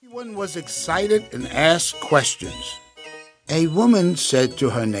Everyone was excited and asked questions. A woman said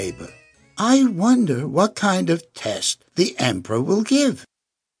to her neighbor, "I wonder what kind of test the emperor will give."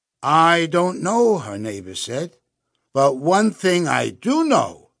 "I don't know," her neighbor said. "But one thing I do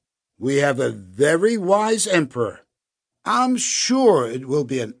know. We have a very wise emperor. I'm sure it will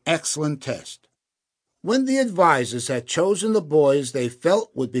be an excellent test." When the advisors had chosen the boys they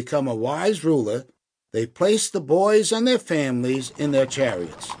felt would become a wise ruler, they placed the boys and their families in their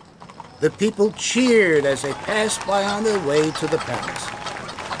chariots. The people cheered as they passed by on their way to the palace.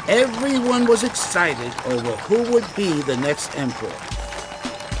 Everyone was excited over who would be the next emperor.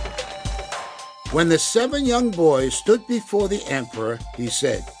 When the 7 young boys stood before the emperor, he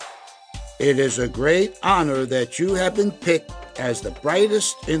said, "It is a great honor that you have been picked as the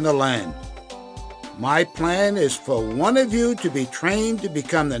brightest in the land. My plan is for one of you to be trained to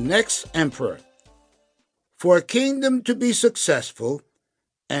become the next emperor. For a kingdom to be successful,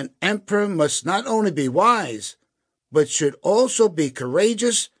 an emperor must not only be wise, but should also be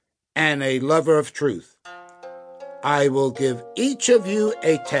courageous and a lover of truth. I will give each of you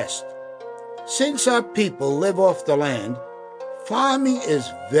a test. Since our people live off the land, farming is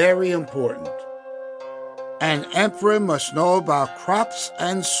very important. An emperor must know about crops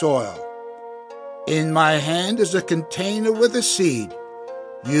and soil. In my hand is a container with a seed.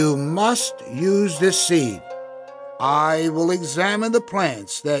 You must use this seed. I will examine the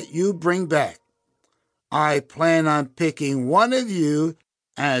plants that you bring back. I plan on picking one of you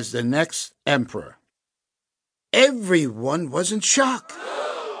as the next emperor." Everyone was in shock.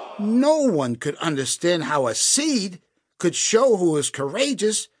 No one could understand how a seed could show who is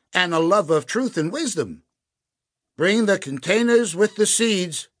courageous and a lover of truth and wisdom. "Bring the containers with the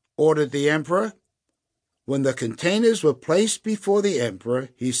seeds," ordered the emperor. When the containers were placed before the emperor,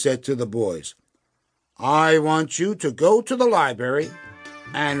 he said to the boys, "I want you to go to the library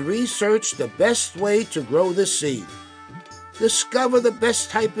and research the best way to grow this seed. Discover the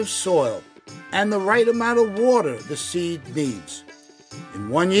best type of soil and the right amount of water the seed needs. In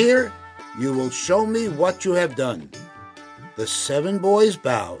 1 year, you will show me what you have done." The 7 boys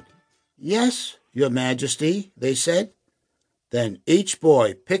bowed. "Yes, Your Majesty," they said. Then each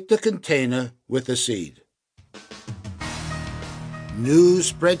boy picked a container with the seed. News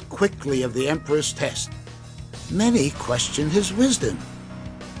spread quickly of the emperor's test. Many questioned his wisdom.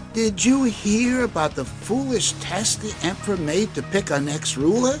 "Did you hear about the foolish test the emperor made to pick our next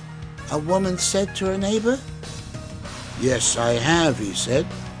ruler?" a woman said to her neighbor. "Yes, I have," he said.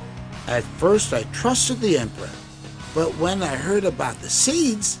 "At first I trusted the emperor, but when I heard about the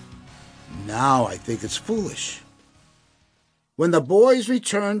seeds, now I think it's foolish." When the boys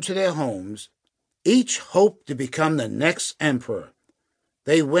returned to their homes, each hoped to become the next emperor.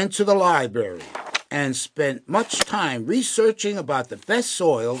 They went to the library and spent much time researching about the best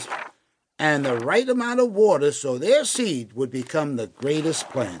soils and the right amount of water so their seed would become the greatest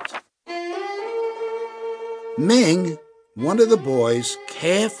plant. Ming, one of the boys,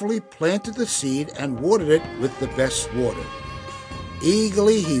 carefully planted the seed and watered it with the best water.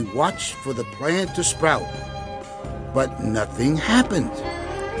 Eagerly he watched for the plant to sprout, but nothing happened.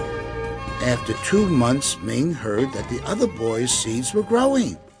 After 2 months, Ming heard that the other boys' seeds were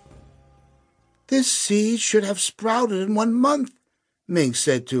growing. "This seed should have sprouted in 1 month," Ming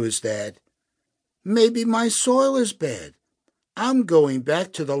said to his dad. "Maybe my soil is bad. I'm going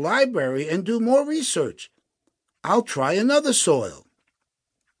back to the library and do more research. I'll try another soil."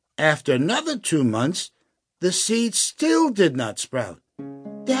 After another 2 months, the seed still did not sprout.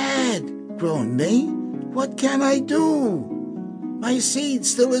 "Dad," groaned Ming, "what can I do? My seed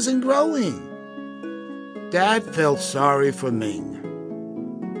still isn't growing." Dad felt sorry for Ming.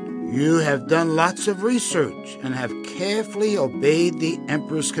 "You have done lots of research and have carefully obeyed the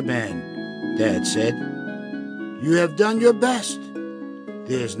emperor's command," Dad said. "You have done your best.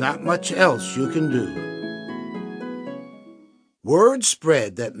 There's not much else you can do." Word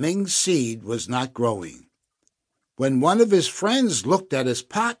spread that Ming's seed was not growing. When one of his friends looked at his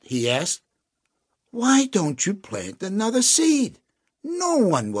pot, he asked, "Why don't you plant another seed? No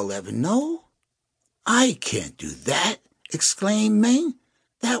one will ever know." "I can't do that," exclaimed Ming.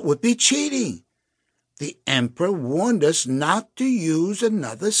 "That would be cheating. The emperor warned us not to use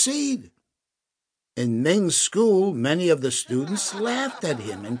another seed." In Ming's school, many of the students laughed at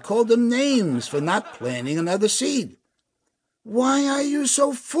him and called him names for not planting another seed. "Why are you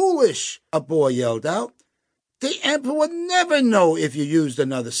so foolish?" a boy yelled out. "The emperor would never know if you used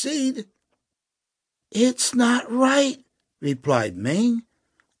another seed." "It's not right," replied Ming.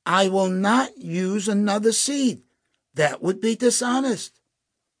 "I will not use another seed. That would be dishonest."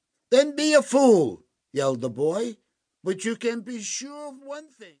 "Then be a fool," yelled the boy. "But you can be sure of one thing."